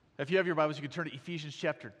If you have your Bibles, you can turn to Ephesians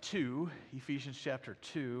chapter 2. Ephesians chapter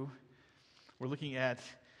 2. We're looking at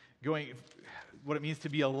what it means to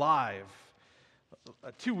be alive.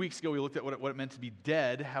 2 weeks ago, we looked at what it meant to be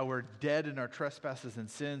dead, how we're dead in our trespasses and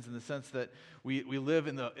sins, in the sense that we live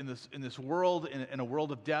in this world, in a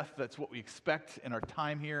world of death. That's what we expect in our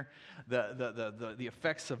time here, the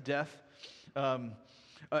effects of death.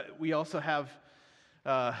 We also have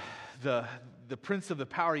the prince of the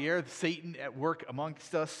power of the air, Satan, at work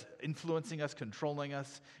amongst us, influencing us, controlling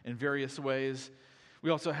us in various ways. We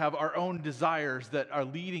also have our own desires that are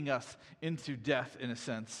leading us into death, in a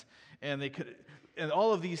sense, and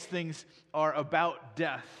all of these things are about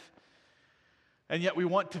death, and yet we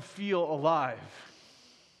want to feel alive.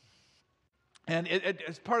 And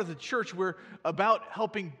as part of the church, we're about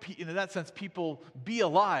helping, in that sense, people be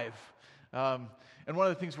alive. And one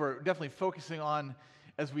of the things we're definitely focusing on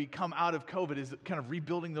as we come out of COVID is kind of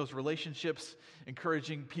rebuilding those relationships,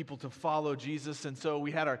 encouraging people to follow Jesus. And so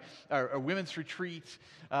we had our women's retreat.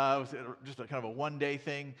 It was just a kind of a one-day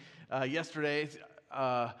thing yesterday.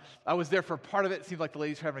 I was there for part of it. It seemed like the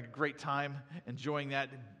ladies were having a great time, enjoying that,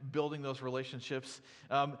 building those relationships.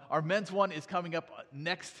 Our men's one is coming up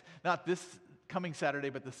next, not this coming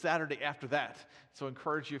Saturday, but the Saturday after that. So I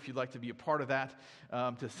encourage you, if you'd like to be a part of that,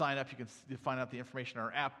 to sign up. You can find out the information on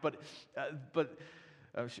our app. But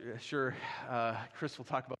I'm sure Chris will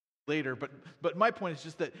talk about it later. But my point is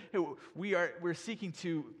just that we're seeking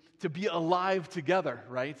to be alive together,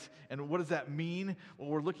 right? And what does that mean? Well,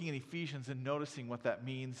 we're looking at Ephesians and noticing what that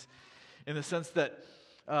means, in the sense that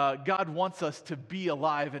God wants us to be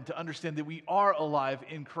alive and to understand that we are alive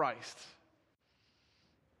in Christ.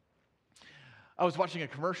 I was watching a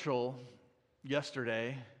commercial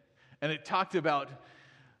yesterday, and it talked about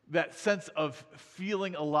that sense of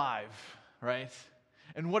feeling alive, right?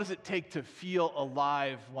 And what does it take to feel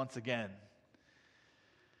alive once again?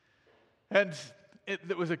 And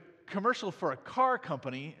it was a commercial for a car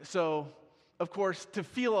company, so, of course, to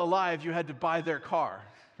feel alive, you had to buy their car,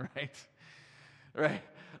 right? Right?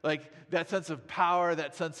 Like that sense of power,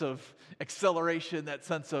 that sense of acceleration, that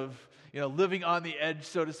sense of, living on the edge,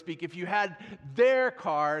 so to speak. If you had their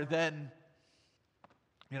car, then,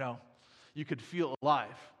 you could feel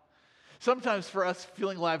alive. Sometimes for us,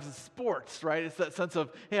 feeling alive is sports, right? It's that sense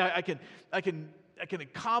of, hey, I can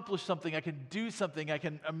accomplish something, I can do something, I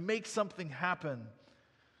can make something happen.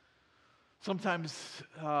 Sometimes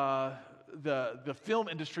the film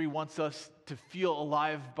industry wants us to feel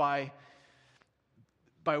alive by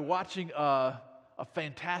watching a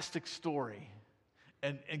fantastic story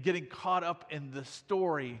and getting caught up in the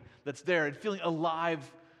story that's there and feeling alive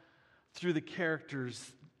through the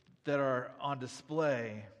characters that are on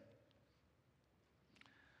display.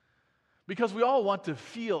 Because we all want to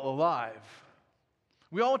feel alive.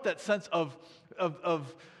 We all want that sense of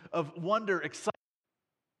wonder, excitement.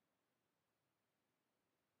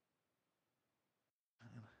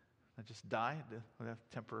 I just died. We have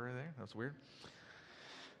temporary there. That's weird.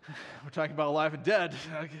 We're talking about alive and dead.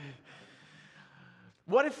 Okay.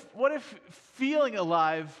 What if feeling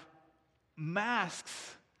alive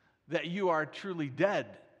masks that you are truly dead,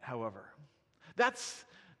 however? That's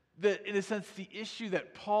in a sense, the issue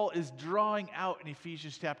that Paul is drawing out in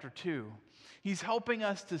Ephesians chapter 2. He's helping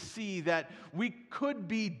us to see that we could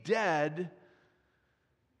be dead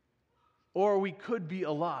or we could be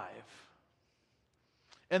alive.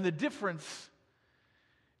 And the difference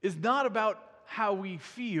is not about how we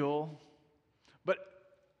feel, but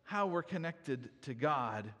how we're connected to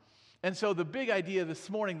God. And so the big idea this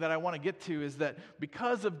morning that I want to get to is that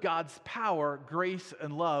because of God's power, grace,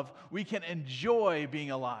 and love, we can enjoy being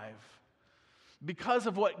alive. Because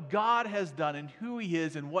of what God has done and who He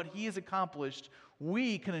is and what He has accomplished,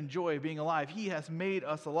 we can enjoy being alive. He has made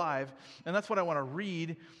us alive. And that's what I want to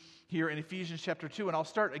read here in Ephesians chapter 2. And I'll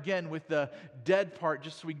start again with the dead part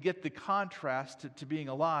just so we get the contrast to being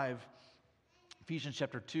alive. Ephesians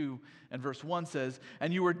chapter 2 and verse 1 says,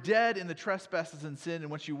 "And you were dead in the trespasses and sin in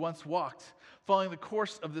which you once walked, following the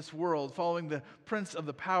course of this world, following the prince of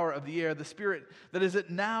the power of the air, the spirit that is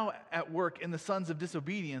now at work in the sons of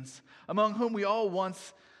disobedience, among whom we all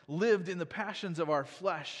once lived in the passions of our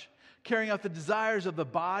flesh, carrying out the desires of the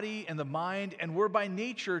body and the mind, and were by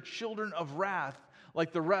nature children of wrath,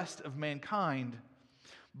 like the rest of mankind.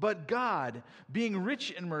 But God, being rich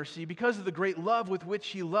in mercy, because of the great love with which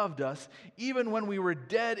He loved us, even when we were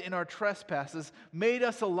dead in our trespasses, made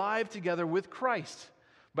us alive together with Christ.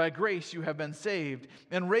 By grace you have been saved,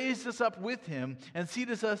 and raised us up with Him, and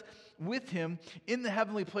seated us with Him in the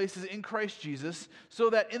heavenly places in Christ Jesus, so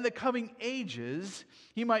that in the coming ages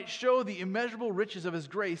He might show the immeasurable riches of His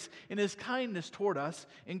grace in His kindness toward us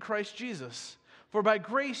in Christ Jesus. For by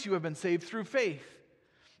grace you have been saved through faith.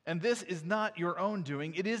 And this is not your own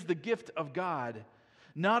doing, it is the gift of God,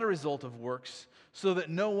 not a result of works, so that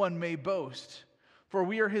no one may boast. For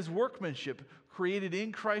we are his workmanship, created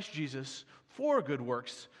in Christ Jesus for good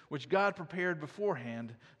works, which God prepared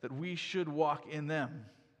beforehand that we should walk in them.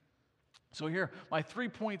 So here, my 3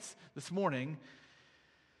 points this morning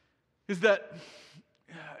is that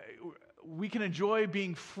we can enjoy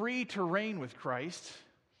being free to reign with Christ.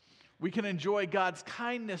 We can enjoy God's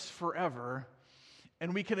kindness forever,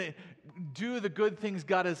 and we can do the good things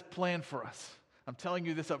God has planned for us. I'm telling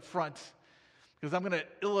you this up front because I'm going to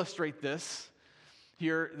illustrate this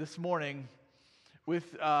here this morning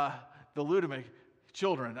with the Ludwig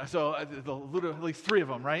children. So at least 3 of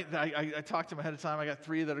them, right? I talked to them ahead of time. I got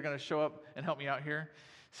 3 that are going to show up and help me out here.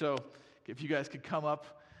 So if you guys could come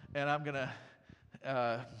up, and I'm going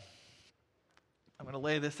to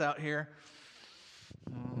lay this out here.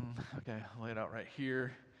 Okay, I'll lay it out right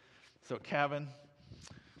here. So, Kevin,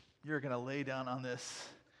 you're going to lay down on this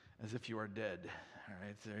as if you are dead. All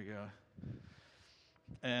right, so there you go.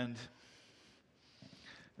 And,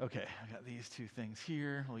 okay, I got these 2 things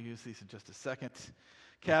here. We'll use these in just a second.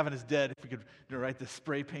 Kevin is dead. If we could write the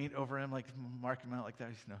spray paint over him, like mark him out like that.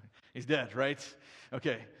 He's dead, right?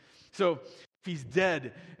 Okay, so if he's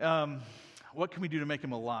dead, what can we do to make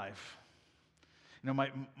him alive? You know,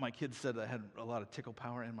 my kids said I had a lot of tickle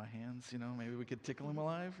power in my hands. You know, maybe we could tickle him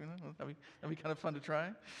alive. You know, that'd be kind of fun to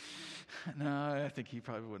try. No, I think he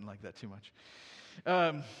probably wouldn't like that too much.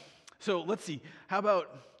 So let's see. How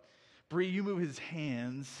about Bree? You move his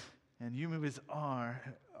hands and you move his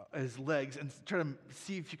his legs, and try to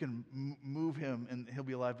see if you can move him, and he'll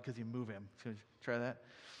be alive because you move him. So try that.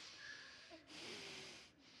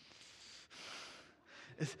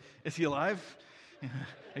 Is he alive?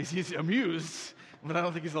 He's amused, but I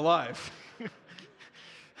don't think he's alive.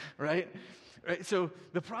 Right? So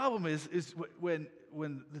the problem is when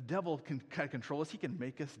the devil can kind of control us, he can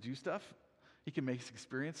make us do stuff. He can make us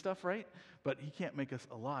experience stuff, right? But he can't make us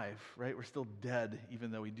alive, right? We're still dead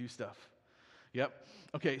even though we do stuff. Yep.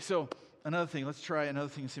 Okay, so another thing. Let's try another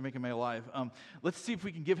thing to see make him alive. Let's see if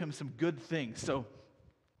we can give him some good things. So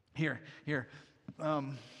here.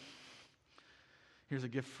 Here's a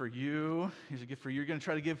gift for you. Here's a gift for you. You're going to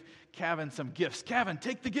try to give Kevin some gifts. Kevin,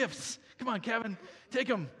 take the gifts. Come on, Kevin, take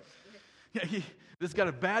them. Yeah, this got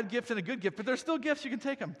a bad gift and a good gift, but there's still gifts. You can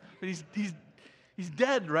take them. But he's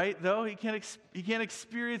dead, right? Though he can't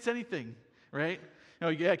experience anything, right? You know,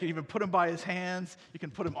 yeah, I can even put him by his hands. You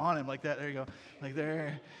can put him on him like that. There you go, like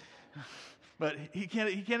there. But he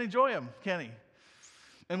can't enjoy them, can he?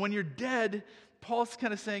 And when you're dead, Paul's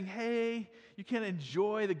kind of saying, hey, you can't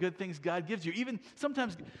enjoy the good things God gives you. Even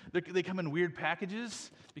sometimes they come in weird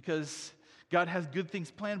packages because God has good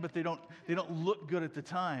things planned, but they don't look good at the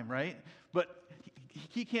time, right? But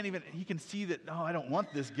he can see that, oh, I don't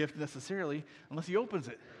want this gift necessarily unless he opens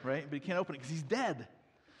it, right? But he can't open it because he's dead.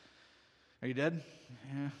 Are you dead?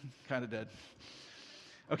 Yeah, kind of dead.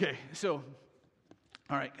 Okay, so,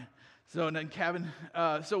 all right. So, and then Kevin,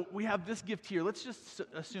 so we have this gift here. Let's just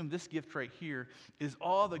assume this gift right here is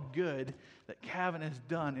all the good that Kevin has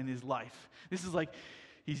done in his life. This is like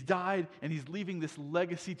he's died and he's leaving this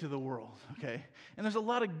legacy to the world, okay? And there's a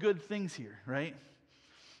lot of good things here, right?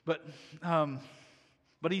 But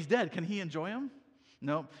he's dead. Can he enjoy them?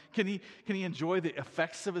 No. Can he enjoy the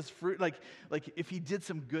effects of his fruit? Like if he did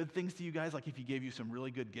some good things to you guys, like if he gave you some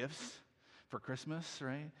really good gifts for Christmas,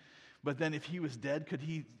 right? But then if he was dead, could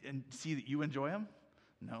he see that you enjoy him?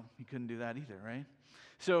 No, he couldn't do that either, right?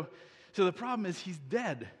 So the problem is he's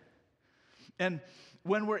dead. And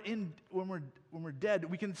when we're dead,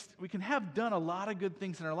 we can have done a lot of good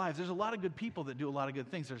things in our lives. There's a lot of good people that do a lot of good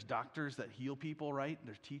things. There's doctors that heal people, right?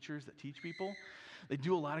 There's teachers that teach people. They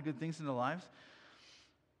do a lot of good things in their lives.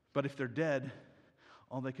 But if they're dead,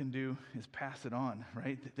 all they can do is pass it on,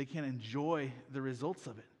 right? They can't enjoy the results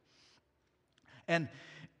of it.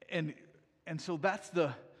 And so that's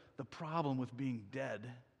the problem with being dead,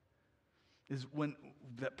 is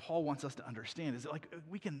that Paul wants us to understand, is like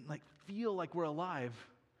we can like feel like we're alive,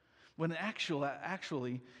 when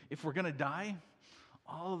actually, if we're going to die,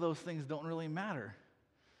 all of those things don't really matter.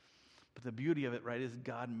 But the beauty of it, right, is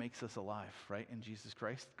God makes us alive, right, in Jesus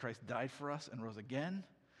Christ. Christ died for us and rose again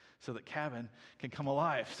so that Kevin can come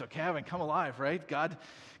alive. So Kevin, come alive, right? God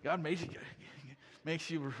makes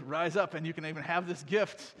you rise up, and you can even have this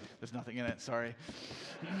gift. There's nothing in it, sorry.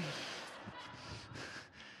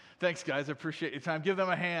 Thanks, guys. I appreciate your time. Give them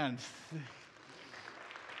a hand.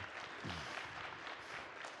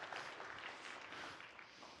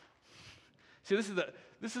 See,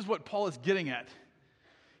 this is what Paul is getting at.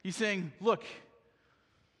 He's saying, look,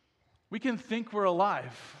 We can think we're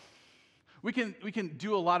alive. We can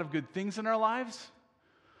do a lot of good things in our lives.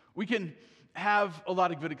 We can have a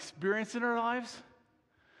lot of good experience in our lives.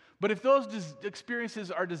 But if those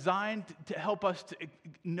experiences are designed to help us to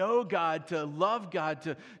know God, to love God,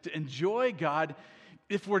 to enjoy God,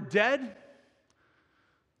 if we're dead,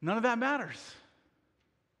 none of that matters.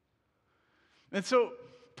 And so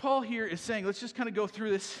Paul here is saying, let's just kind of go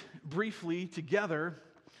through this briefly together,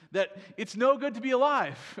 that it's no good to be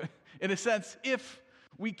alive, in a sense, if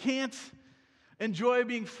we can't enjoy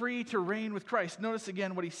being free to reign with Christ. Notice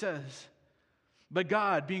again what he says. But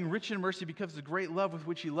God, being rich in mercy because of the great love with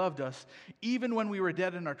which he loved us, even when we were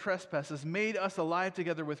dead in our trespasses, made us alive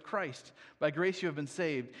together with Christ. By grace you have been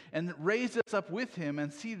saved, and raised us up with him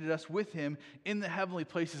and seated us with him in the heavenly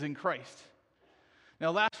places in Christ.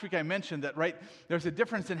 Now, last week I mentioned that, right, there's a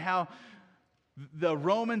difference in how the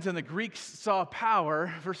Romans and the Greeks saw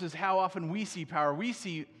power versus how often we see power. We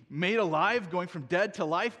see made alive, going from dead to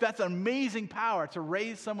life. That's an amazing power, to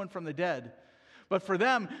raise someone from the dead. But for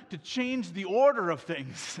them, to change the order of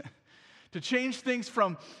things, to change things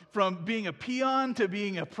from being a peon to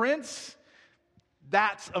being a prince,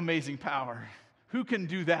 that's amazing power. Who can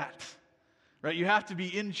do that? Right? You have to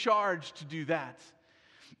be in charge to do that.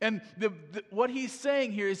 And what he's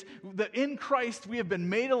saying here is that in Christ we have been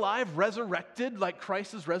made alive, resurrected, like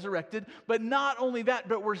Christ is resurrected. But not only that,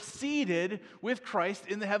 but we're seated with Christ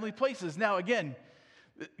in the heavenly places. Now, again,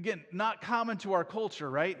 not common to our culture,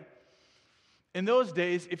 right? In those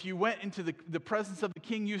days, if you went into the presence of the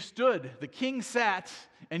king, you stood. The king sat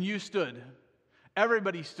and you stood.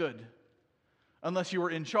 Everybody stood, unless you were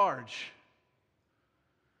in charge.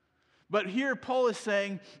 But here Paul is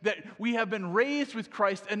saying that we have been raised with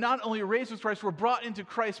Christ, and not only raised with Christ, we're brought into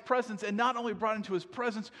Christ's presence, and not only brought into his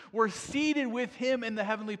presence, we're seated with him in the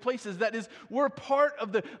heavenly places. That is, we're part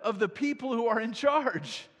of the people who are in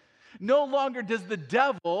charge. No longer does the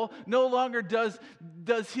devil, no longer does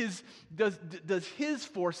his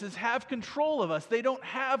forces have control of us. They don't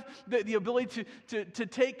have the ability to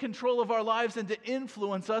take control of our lives and to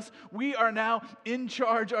influence us. We are now in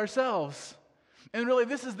charge ourselves. And really,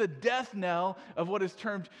 this is the death knell of what is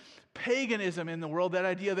termed paganism in the world. That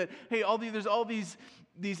idea that, hey, there's all these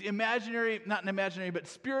imaginary, not imaginary, but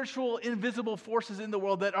spiritual, invisible forces in the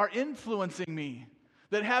world that are influencing me,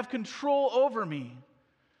 that have control over me.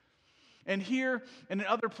 And here and in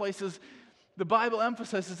other places, the Bible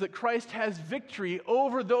emphasizes that Christ has victory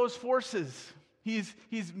over those forces. He's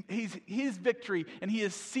his victory, and he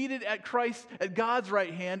is seated at God's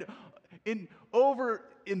right hand in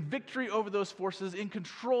victory over those forces, in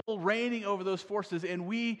control, reigning over those forces, and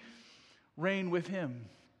we reign with him.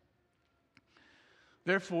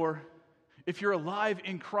 Therefore, if you're alive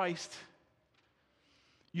in Christ,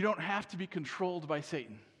 you don't have to be controlled by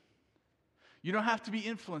Satan. You don't have to be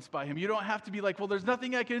influenced by him. You don't have to be like, well, there's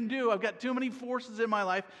nothing I can do. I've got too many forces in my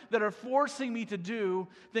life that are forcing me to do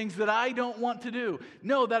things that I don't want to do.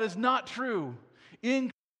 No, that is not true.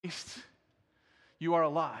 In Christ, you are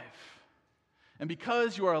alive. And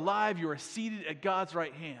because you are alive, you are seated at God's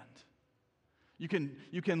right hand. You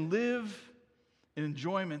can live in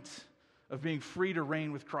enjoyment of being free to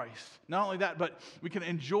reign with Christ. Not only that, but we can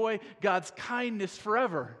enjoy God's kindness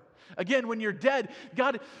forever. Again, when you're dead,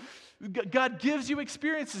 God gives you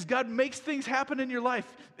experiences. God makes things happen in your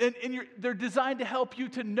life. And they're designed to help you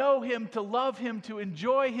to know him, to love him, to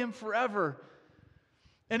enjoy him forever.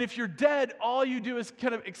 And if you're dead, all you do is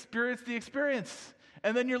kind of experience the experience.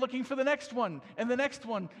 And then you're looking for the next one, and the next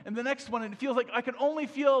one, and the next one. And it feels like I can only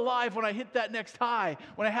feel alive when I hit that next high,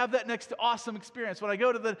 when I have that next awesome experience, when I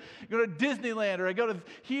go to Disneyland, or I go to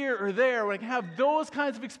here or there, when I have those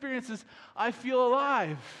kinds of experiences, I feel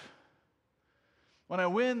alive. When I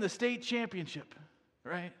win the state championship,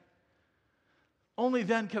 right? Only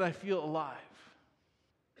then can I feel alive.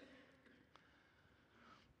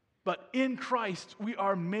 But in Christ, we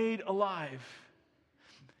are made alive.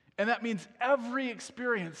 And that means every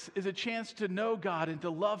experience is a chance to know God and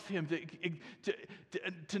to love him,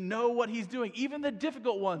 to know what he's doing. Even the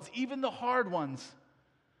difficult ones, even the hard ones,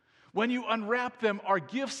 when you unwrap them, are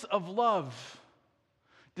gifts of love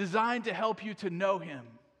designed to help you to know him,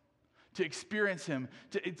 to experience him,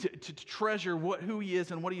 to treasure who he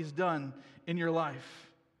is and what he's done in your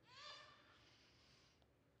life.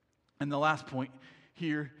 And the last point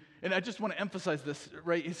here, and I just want to emphasize this,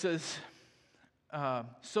 right? He says,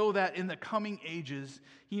 so that in the coming ages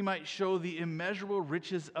he might show the immeasurable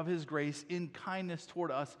riches of his grace in kindness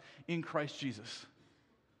toward us in Christ Jesus.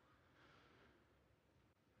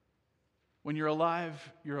 When you're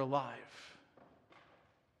alive, you're alive.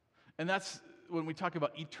 And that's when we talk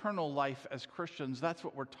about eternal life as Christians, that's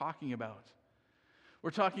what we're talking about.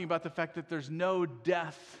 We're talking about the fact that there's no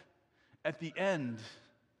death at the end.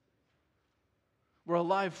 We're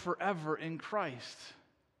alive forever in Christ.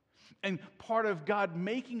 And part of God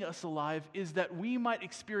making us alive is that we might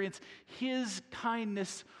experience His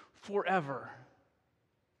kindness forever.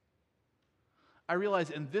 I realize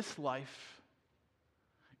in this life,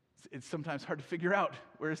 it's sometimes hard to figure out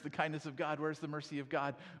where's the kindness of God, where's the mercy of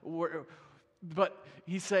God. But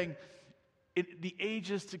He's saying, in the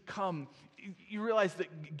ages to come, you realize that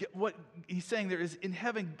what He's saying there is in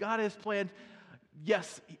heaven, God has planned,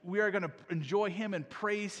 yes, we are going to enjoy Him and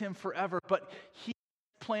praise Him forever, but He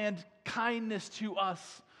planned kindness to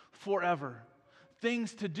us forever.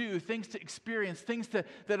 Things to do, things to experience, things that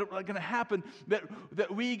are going to happen,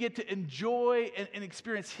 that we get to enjoy and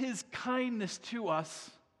experience His kindness to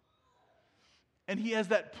us. And He has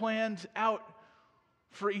that planned out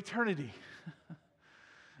for eternity.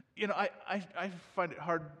 I find it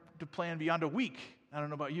hard to plan beyond a week. I don't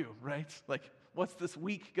know about you, right? Like, what's this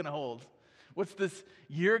week going to hold? What's this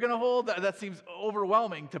year going to hold? That seems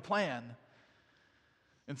overwhelming to plan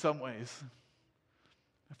in some ways.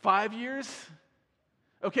 5 years?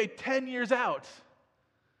 Okay, 10 years out.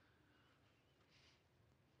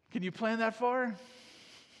 Can you plan that far?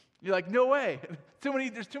 You're like, no way.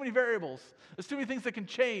 There's too many variables. There's too many things that can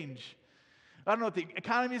change. I don't know what the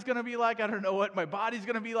economy is going to be like. I don't know what my body's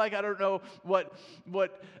going to be like. I don't know what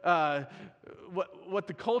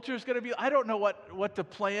the culture is going to be. I don't know what to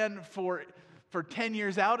plan for 10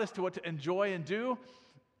 years out as to what to enjoy and do.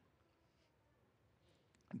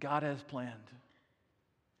 God has planned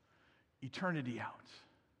eternity out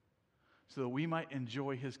so that we might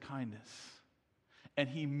enjoy His kindness. And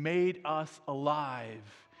He made us alive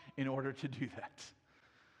in order to do that.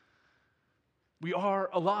 We are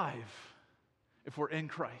alive if we're in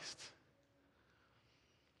Christ.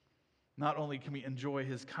 Not only can we enjoy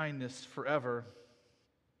His kindness forever,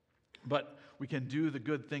 but we can do the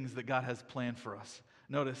good things that God has planned for us.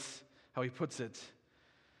 Notice how He puts it.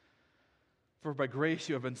 For by grace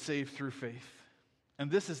you have been saved through faith. And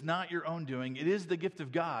this is not your own doing. It is the gift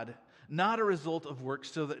of God, not a result of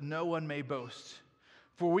works, so that no one may boast.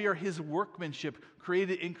 For we are His workmanship,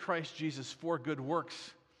 created in Christ Jesus for good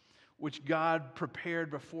works, which God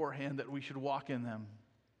prepared beforehand that we should walk in them.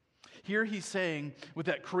 Here He's saying, with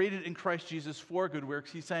that created in Christ Jesus for good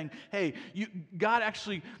works, He's saying, hey, God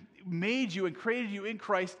actually made you and created you in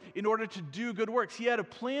Christ in order to do good works. He had a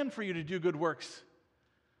plan for you to do good works.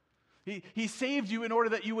 He saved you in order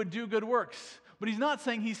that you would do good works. But He's not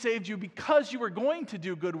saying He saved you because you were going to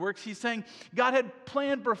do good works. He's saying God had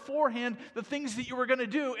planned beforehand the things that you were going to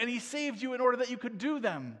do, and He saved you in order that you could do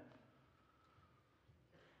them.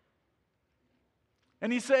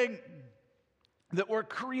 And He's saying that we're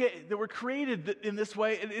created in this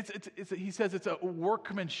way. He says it's a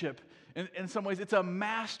workmanship. In some ways, it's a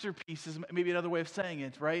masterpiece, is maybe another way of saying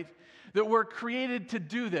it, right? That we're created to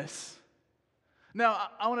do this. Now,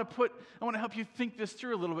 I want to help you think this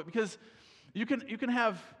through a little bit, because you can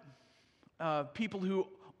have people who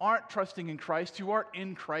aren't trusting in Christ, who aren't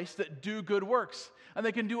in Christ, that do good works, and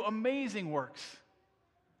they can do amazing works.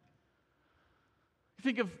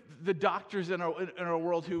 Think of the doctors in our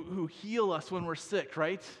world who heal us when we're sick,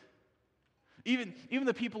 right? Even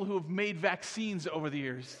the people who have made vaccines over the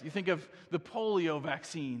years. You think of the polio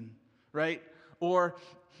vaccine, right? Or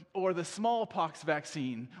the smallpox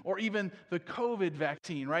vaccine, or even the COVID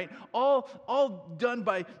vaccine, right? All done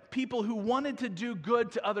by people who wanted to do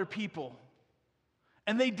good to other people.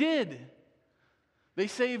 And they did. They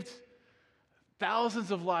saved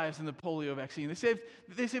thousands of lives in the polio vaccine.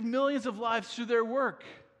 They saved millions of lives through their work.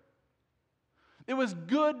 It was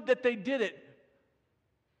good that they did it.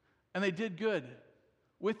 And they did good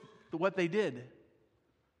with what they did.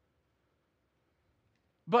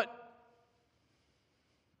 But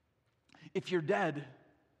if you're dead,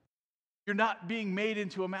 you're not being made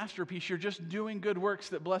into a masterpiece. You're just doing good works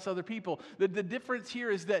that bless other people. The difference here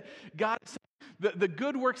is that God, the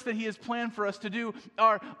good works that He has planned for us to do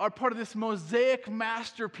are part of this mosaic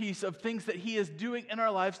masterpiece of things that He is doing in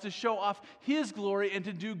our lives to show off His glory and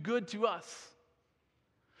to do good to us.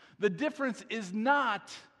 The difference is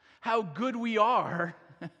not how good we are,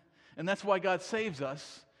 and that's why God saves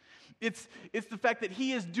us. It's the fact that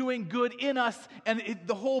He is doing good in us, and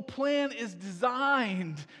the whole plan is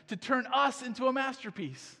designed to turn us into a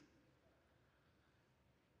masterpiece.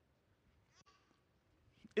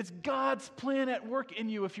 It's God's plan at work in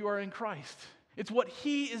you if you are in Christ. It's what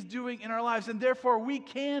He is doing in our lives, and therefore we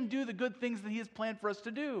can do the good things that He has planned for us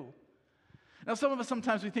to do. Now, some of us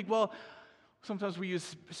sometimes we think, well, sometimes we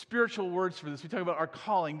use spiritual words for this. We talk about our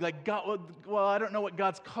calling, like God. Well, I don't know what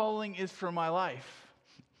God's calling is for my life.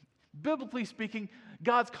 Biblically speaking,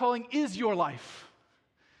 God's calling is your life.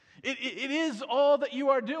 It is all that you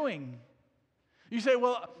are doing. You say,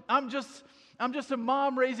 well, I'm just a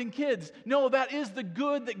mom raising kids. No, that is the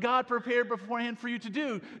good that God prepared beforehand for you to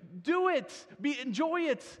do. Do it. Enjoy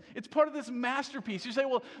it. It's part of this masterpiece. You say,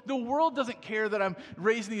 well, the world doesn't care that I'm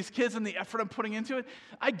raising these kids and the effort I'm putting into it.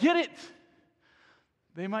 I get it.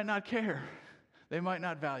 They might not care. They might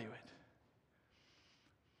not value it.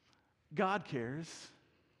 God cares.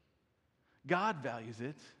 God values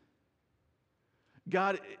it.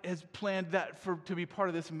 God has planned that to be part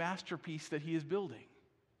of this masterpiece that He is building.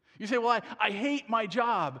 You say, well, I hate my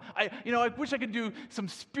job. I wish I could do some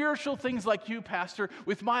spiritual things like you, Pastor,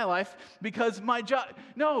 with my life because my job.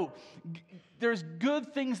 No, there's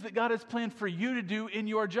good things that God has planned for you to do in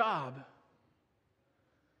your job.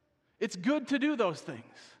 It's good to do those things.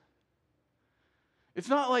 It's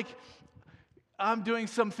not like I'm doing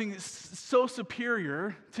something so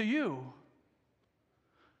superior to you.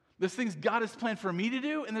 There's things God has planned for me to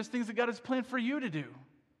do, and there's things that God has planned for you to do.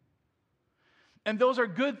 And those are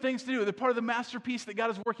good things to do. They're part of the masterpiece that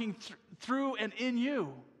God is working through and in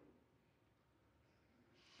you.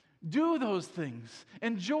 Do those things.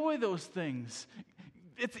 Enjoy those things.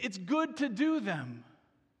 It's good to do them.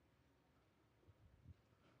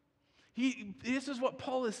 This is what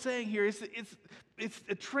Paul is saying here. It's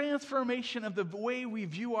a transformation of the way we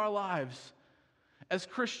view our lives as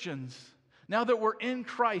Christians. Now that we're in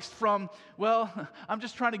Christ from, well, I'm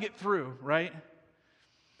just trying to get through, right?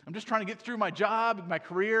 I'm just trying to get through my job, my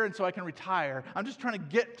career, and so I can retire. I'm just trying to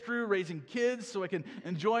get through raising kids so I can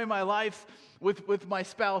enjoy my life with my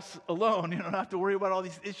spouse alone. Not have to worry about all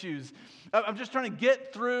these issues. I'm just trying to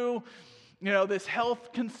get through, this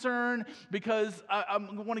health concern because I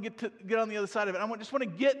want to get on the other side of it. I just want to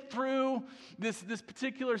get through this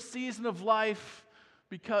particular season of life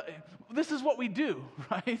because this is what we do,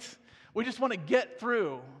 right? We just want to get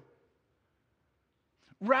through.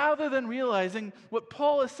 Rather than realizing what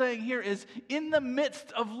Paul is saying here is in the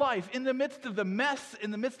midst of life, in the midst of the mess,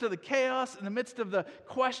 in the midst of the chaos, in the midst of the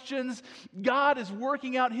questions, God is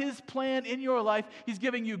working out His plan in your life. He's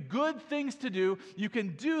giving you good things to do. You can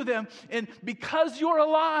do them. And because you're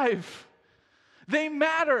alive, they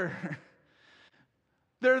matter.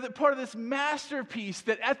 They're part of this masterpiece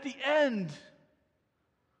that at the end,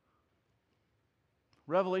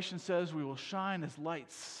 Revelation says we will shine as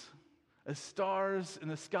lights, as stars in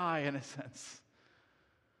the sky, in a sense,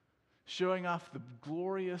 showing off the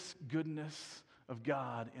glorious goodness of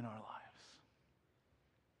God in our lives.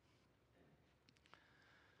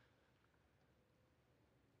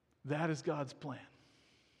 That is God's plan.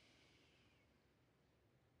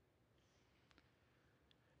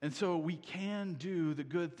 And so we can do the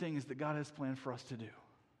good things that God has planned for us to do.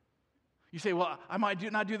 You say, well, I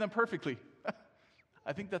might not do them perfectly.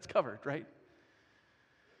 I think that's covered, right?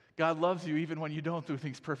 God loves you even when you don't do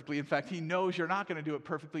things perfectly. In fact, He knows you're not going to do it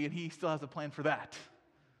perfectly, and He still has a plan for that.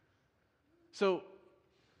 So,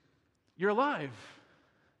 you're alive.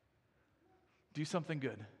 Do something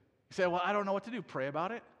good. You say, well, I don't know what to do. Pray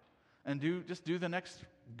about it, and just do the next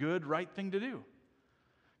good, right thing to do.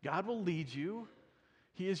 God will lead you.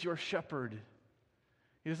 He is your shepherd.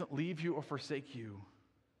 He doesn't leave you or forsake you.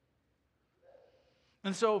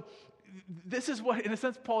 And so, this is what, in a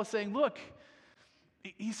sense, Paul is saying, look,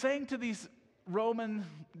 he's saying to these Roman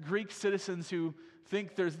Greek citizens who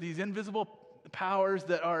think there's these invisible powers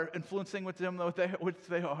that are influencing with them, which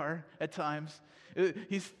they are at times.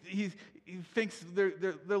 He thinks they're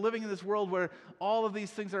living in this world where all of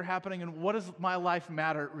these things are happening, and what does my life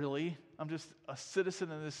matter, really? I'm just a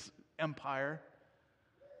citizen in this empire.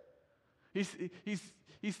 He's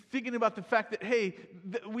thinking about the fact that, hey,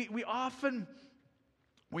 we often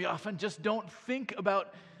just don't think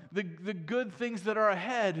about the good things that are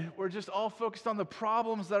ahead. We're just all focused on the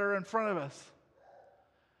problems that are in front of us.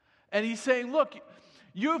 And he's saying, look,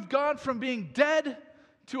 you've gone from being dead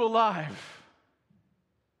to alive.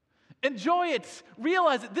 Enjoy it.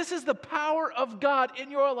 Realize it. This is the power of God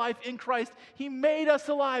in your life in Christ. He made us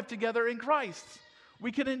alive together in Christ.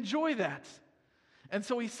 We can enjoy that. And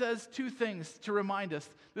so he says two things to remind us.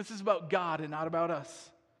 This is about God and not about us.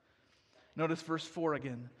 Notice verse 4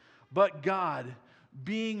 again. But God,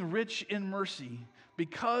 being rich in mercy,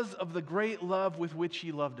 because of the great love with which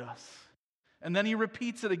He loved us. And then he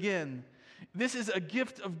repeats it again. This is a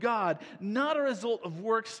gift of God, not a result of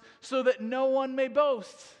works, so that no one may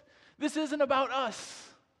boast. This isn't about us.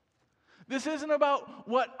 This isn't about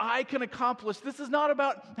what I can accomplish. This is not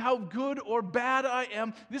about how good or bad I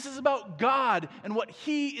am. This is about God and what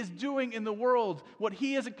He is doing in the world, what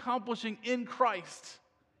He is accomplishing in Christ.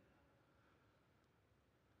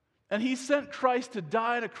 And He sent Christ to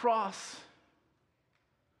die on a cross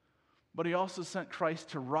But he also sent Christ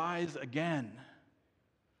to rise again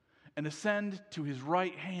and ascend to his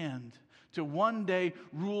right hand to one day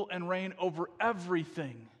rule and reign over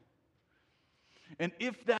everything. And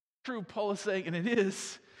if that's true, Paul is saying, and it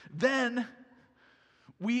is, then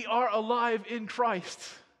we are alive in Christ.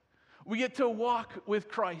 We get to walk with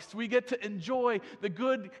Christ. We get to enjoy the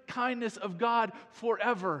good kindness of God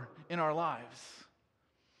forever in our lives.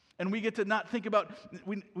 And we get to not think about,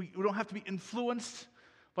 we don't have to be influenced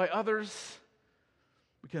by others.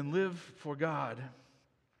 We can live for God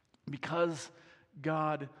because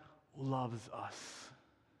God loves us.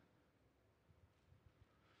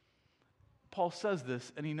 Paul says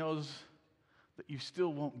this, and he knows that you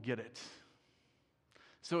still won't get it.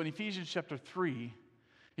 So in Ephesians chapter 3,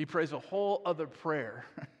 he prays a whole other prayer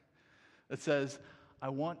that says, I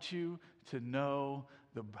want you to know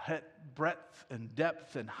the breadth and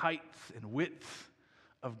depth and height and width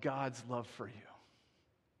of God's love for you.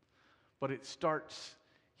 But it starts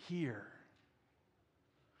here.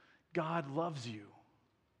 God loves you.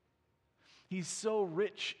 He's so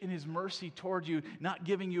rich in his mercy toward you, not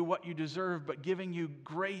giving you what you deserve, but giving you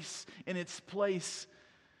grace in its place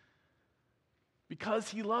because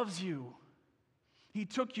he loves you. He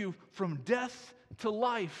took you from death to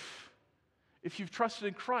life if you've trusted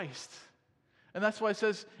in Christ. And that's why it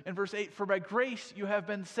says in verse 8, for by grace you have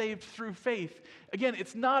been saved through faith. Again,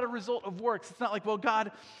 it's not a result of works. It's not like, well,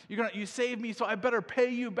 God, you saved me, so I better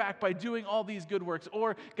pay you back by doing all these good works.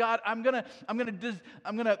 Or, God, I'm gonna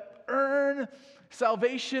earn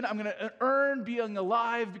salvation. I'm gonna earn being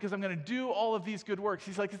alive because I'm gonna do all of these good works.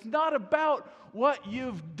 He's like, it's not about what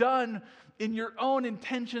you've done in your own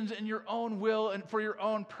intentions and your own will and for your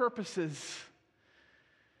own purposes.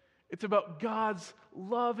 It's about God's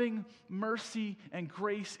loving mercy and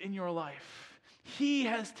grace in your life. He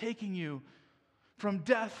has taken you from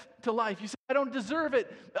death to life. You say, I don't deserve it.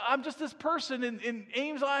 I'm just this person in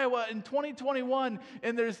Ames, Iowa in 2021,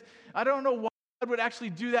 and I don't know why God would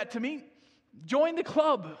actually do that to me. Join the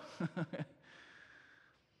club.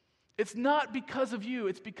 It's not because of you.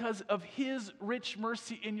 It's because of his rich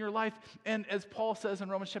mercy in your life. And as Paul says in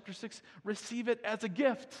Romans chapter 6, receive it as a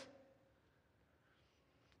gift.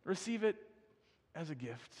 Receive it as a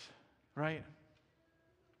gift, right?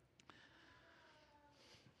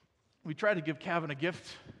 We tried to give Calvin a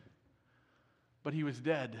gift, but he was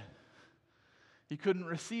dead. He couldn't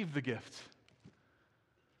receive the gift.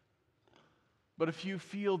 But if you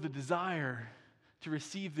feel the desire to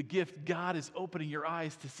receive the gift, God is opening your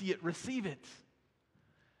eyes to see it. Receive it.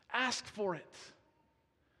 Ask for it.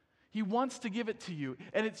 He wants to give it to you,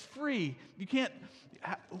 and it's free. You can't.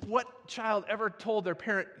 What child ever told their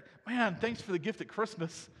parent, man, thanks for the gift at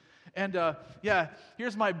Christmas, and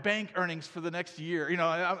here's my bank earnings for the next year,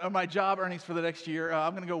 my job earnings for the next year,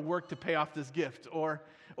 I'm going to go work to pay off this gift, or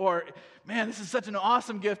man, this is such an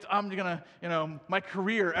awesome gift, I'm going to, my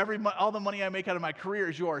career, all the money I make out of my career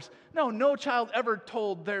is yours. No child ever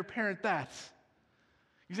told their parent that.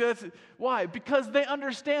 You say, that's why? Because they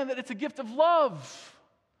understand that it's a gift of love.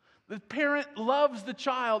 The parent loves the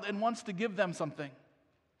child and wants to give them something.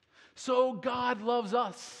 So God loves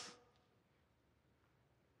us.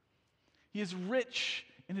 He is rich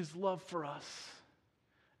in his love for us.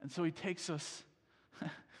 And so he takes us,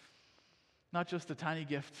 not just a tiny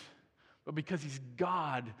gift, but because he's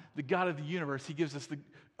God, the God of the universe, he gives us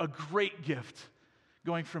a great gift,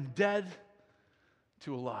 going from dead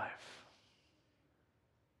to alive.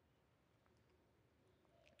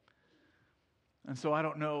 And so I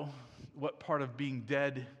don't know what part of being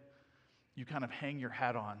dead you kind of hang your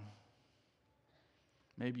hat on.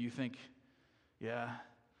 Maybe you think, yeah,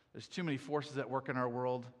 there's too many forces at work in our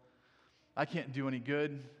world. I can't do any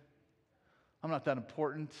good. I'm not that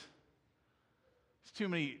important. There's too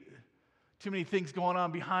many things going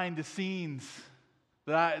on behind the scenes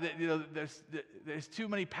there's too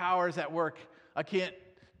many powers at work. I can't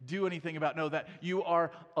do anything about. No, that you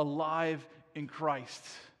are alive in Christ.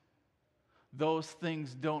 Those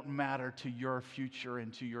things don't matter to your future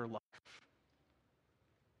and to your life.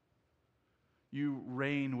 You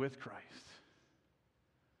reign with Christ.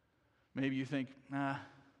 Maybe you think, I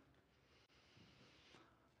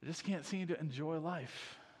just can't seem to enjoy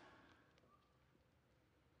life.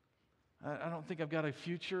 I don't think I've got a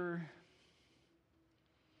future.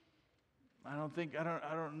 I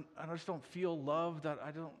just don't feel loved.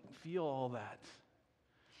 I don't feel all that.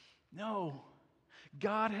 No.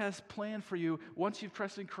 God has planned for you, once you've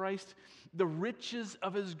trusted in Christ, the riches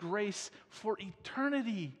of his grace for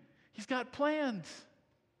eternity. He's got plans.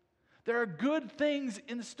 There are good things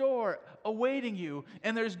in store awaiting you,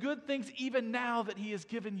 and there's good things even now that he has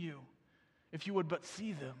given you, if you would but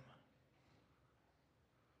see them.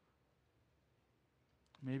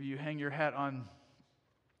 Maybe you hang your hat on,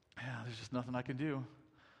 there's just nothing I can do.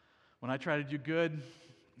 When I try to do good,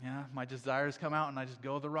 my desires come out and I just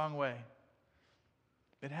go the wrong way.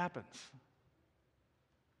 It happens.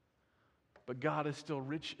 But God is still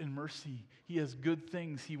rich in mercy. He has good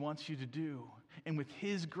things He wants you to do. And with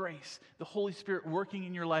His grace, the Holy Spirit working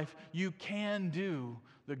in your life, you can do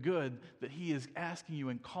the good that He is asking you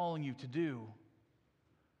and calling you to do.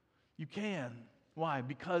 You can. Why?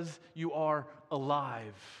 Because you are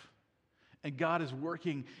alive. And God is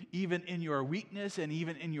working even in your weakness and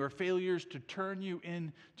even in your failures to turn you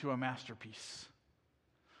into a masterpiece.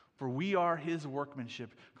 For we are His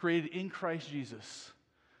workmanship, created in Christ Jesus,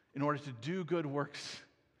 in order to do good works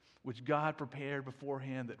which God prepared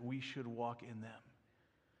beforehand that we should walk in them.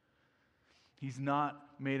 He's not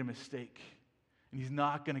made a mistake, and He's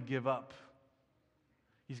not going to give up.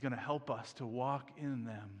 He's going to help us to walk in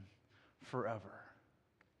them forever.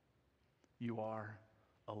 You are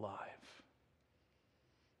alive.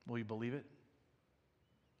 Will you believe it?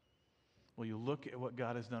 Will you look at what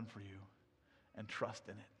God has done for you and trust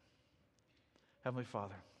in it? Heavenly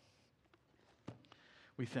Father,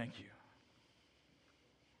 we thank you.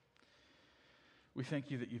 We thank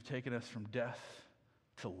you that you've taken us from death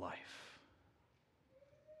to life.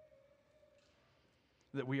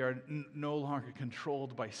 That we are no longer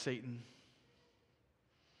controlled by Satan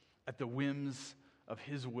at the whims of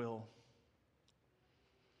his will,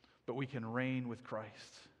 but we can reign with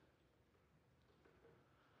Christ.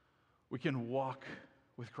 We can walk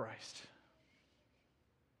with Christ.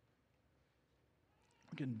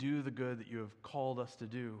 We can do the good that you have called us to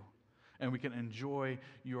do, and we can enjoy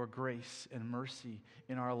your grace and mercy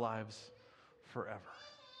in our lives forever.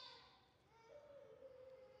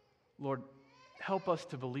 Lord, help us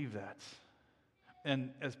to believe that. And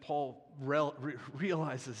as Paul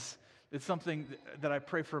realizes, it's something that I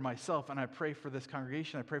pray for myself, and I pray for this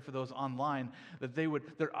congregation, I pray for those online, that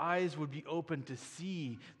their eyes would be open to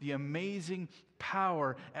see the amazing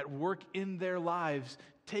power at work in their lives,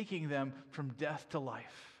 taking them from death to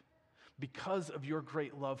life because of your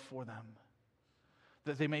great love for them.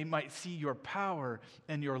 That they might see your power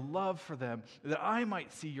and your love for them, that I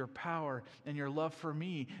might see your power and your love for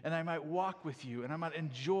me, and I might walk with you, and I might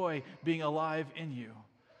enjoy being alive in you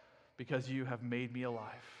because you have made me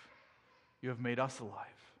alive. You have made us alive.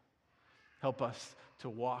 Help us to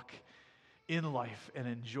walk in life and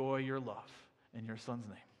enjoy your love. In your Son's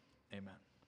name, amen.